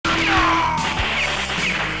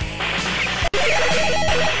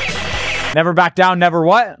Never back down, never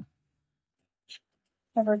what?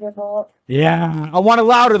 Never give up. Yeah. I want it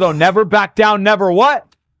louder though. Never back down, never what?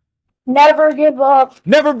 Never give up.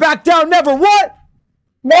 Never back down, never what?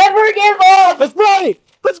 Never give up. That's right.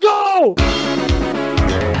 Let's go.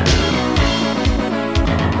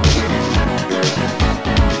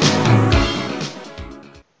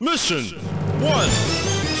 Mission 1,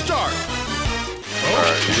 start.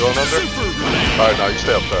 Alright, you going under? Alright, no, you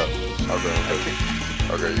stay up top.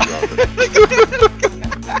 Okay, you go under.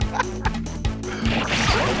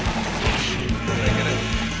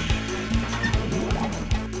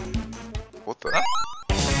 What the?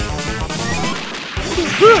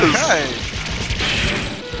 What is this? Hey.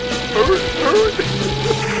 Hurry.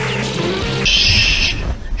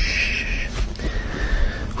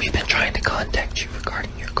 We've been trying to contact you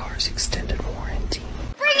regarding your car's extended warranty.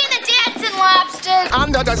 Bring in the dancing lobsters!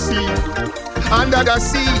 Under the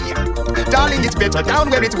sea. Darling, it's better down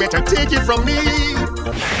where it's wetter. Take it from me.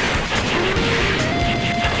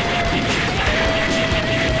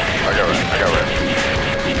 I got right.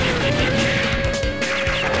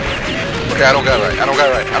 Okay, I don't got right.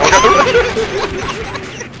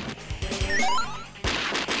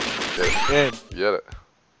 Get it.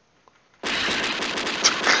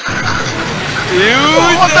 No!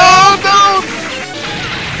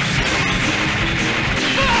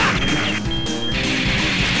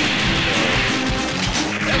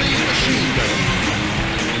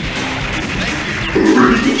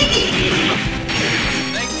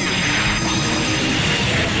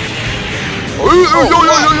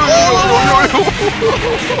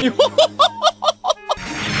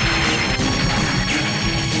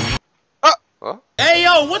 Hey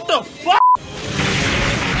yo, what the fuck?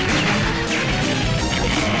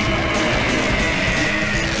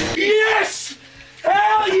 Yes!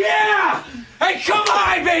 Hell yeah! Hey, come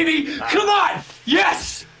on, baby! Come on!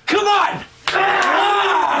 Yes! Come on!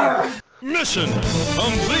 Ah! Mission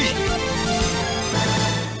complete!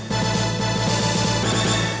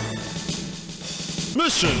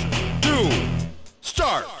 Mission 2,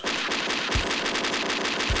 start!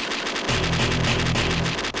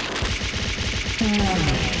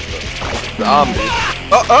 Zombie.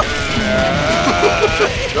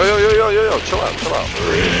 Yo, chill out.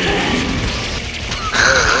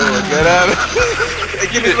 Get out of it. Hey,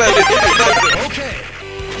 give me that. Okay.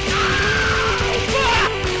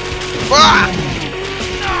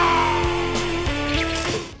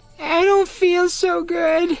 I don't feel so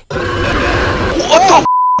good. What the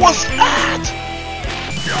was that?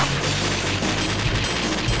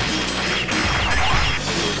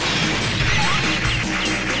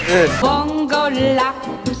 Bongo la,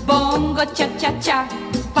 bongo cha cha cha,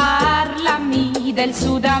 parlami del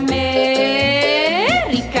Sud America.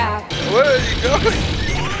 Where are you going?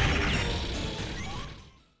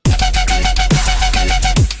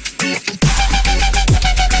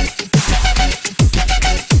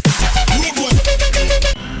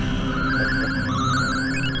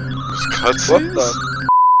 Cutscenes?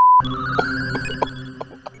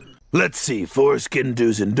 Let's see, foreskin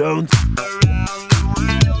do's and don'ts.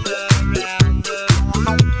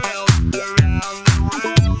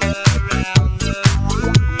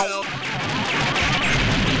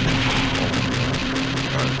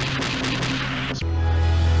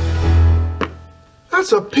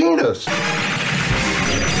 That's a penis.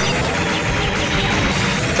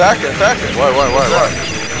 Attack it. Why?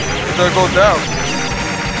 It's gonna go down.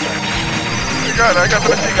 I got the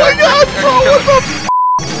machine gun. What the f***?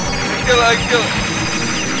 Kill it.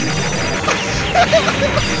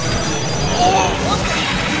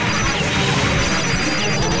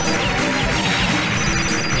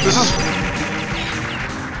 This is...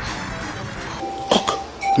 Cock.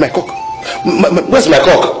 My cock. Where's my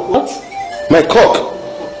cock? What? My cock.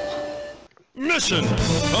 Mission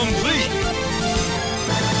complete!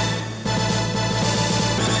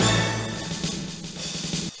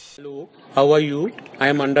 Hello, how are you? I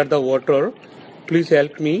am under the water. Please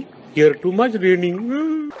help me. Here too much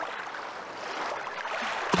raining.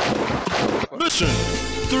 Mission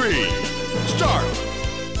 3, start!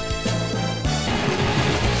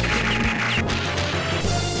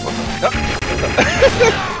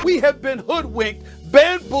 We have been hoodwinked,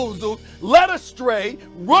 bamboozled, led astray,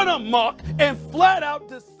 run amok, and flat out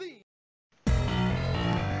deceived.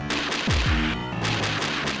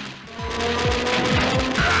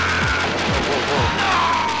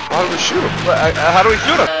 How do we shoot him? How do we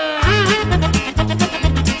shoot him?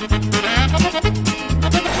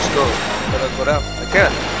 Just go. Let's go down. I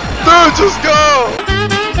can't. Dude, just go!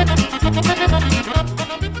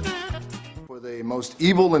 For the most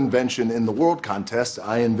evil invention in the world contest,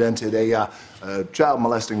 I invented a child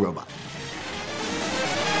molesting robot.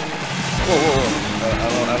 I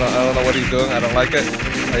don't know what he's doing. I don't like it.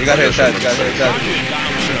 Oh, you gotta hit that. You gotta hit that.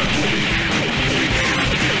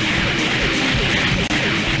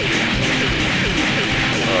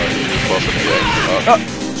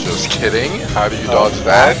 Just kidding. How do you dodge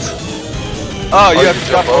that? Oh, you have to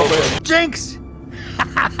jump over. Jinx!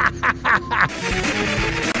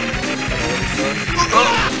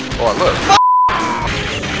 Oh, look.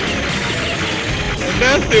 I'm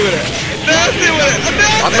nasty with it. Nasty with it.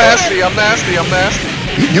 I'm nasty. I'm nasty. I'm nasty.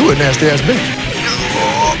 You a nasty ass bitch.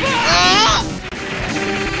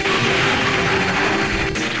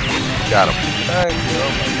 Got him. Thank you.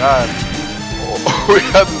 Oh my god. Oh, we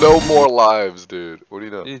have no more lives, dude. What are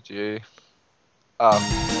you doing? GG.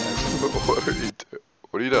 What are you doing?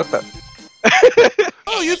 What are you doing?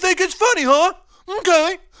 Oh, you think it's funny, huh?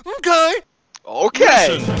 Okay. Okay.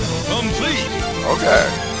 Okay. Mission complete. Okay.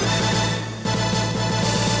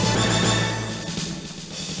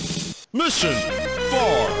 Mission 4.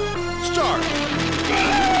 Start.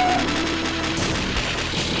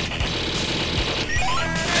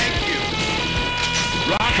 Thank you.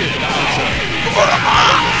 Rocket launcher.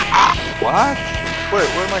 What? Wait,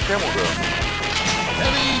 where'd my camel go?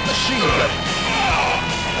 Heavy machine gun.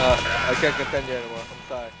 I can't continue anymore. I'm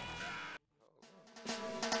sorry.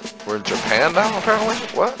 We're in Japan now, apparently?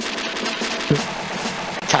 What?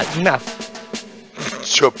 China.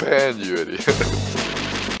 Japan, you idiot.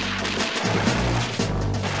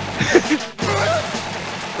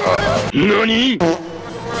 NANI?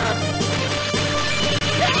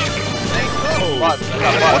 What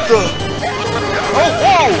the? Oh,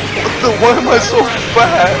 whoa! What the? Why am I so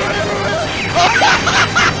fat?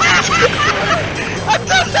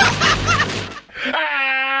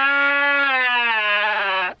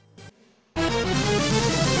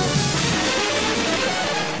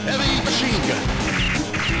 Heavy machine gun.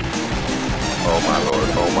 Oh my lord,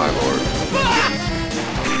 oh my lord.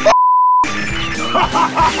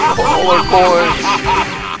 All our coins!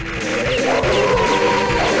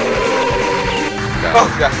 Oh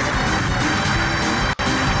god.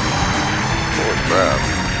 Holy crap.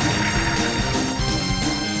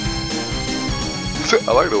 I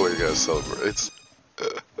like the way you guys celebrate.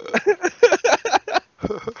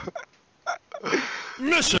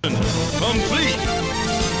 Mission complete.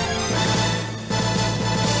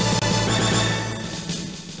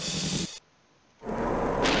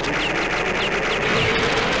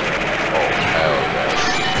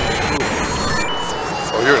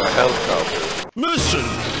 Oh, you're in a helicopter. Mission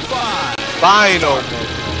 5. Final.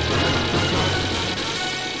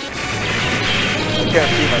 I can't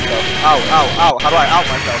see myself. Ow, ow, ow. How do I out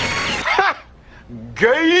myself?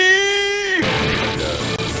 Gay!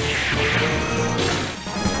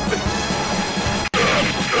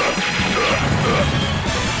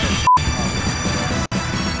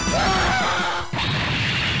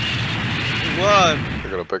 One.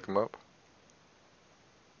 You're gonna pick him up?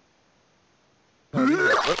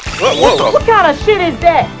 What kind of shit is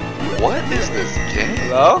that? What is this game?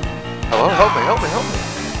 Hello? Hello? Help me, help me, help me.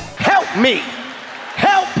 Help me!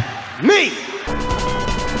 Help me!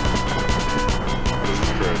 This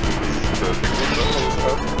is crazy.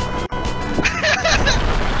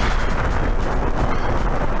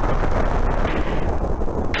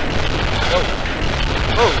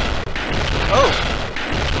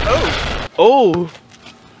 Oh!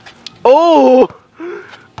 Oh!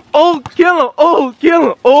 Oh, kill him! Oh, kill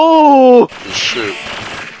him! Oh! Shoot.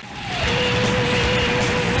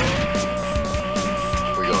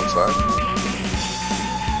 We go inside?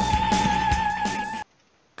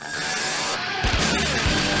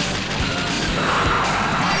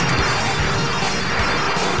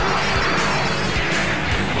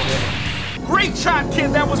 Great shot,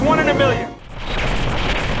 kid. That was 1 in a million.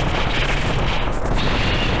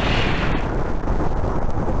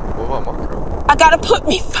 What about Marco? I gotta put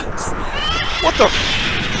me first. What the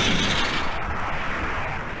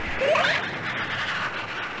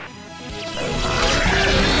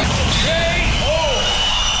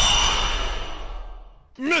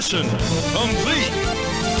Mission complete.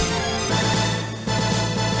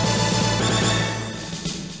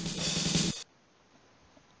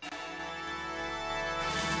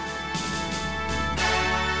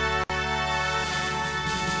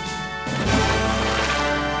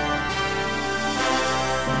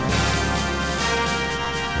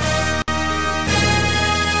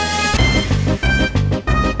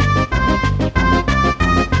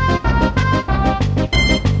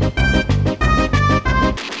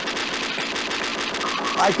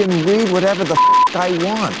 I can read whatever the f I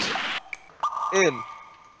want. In.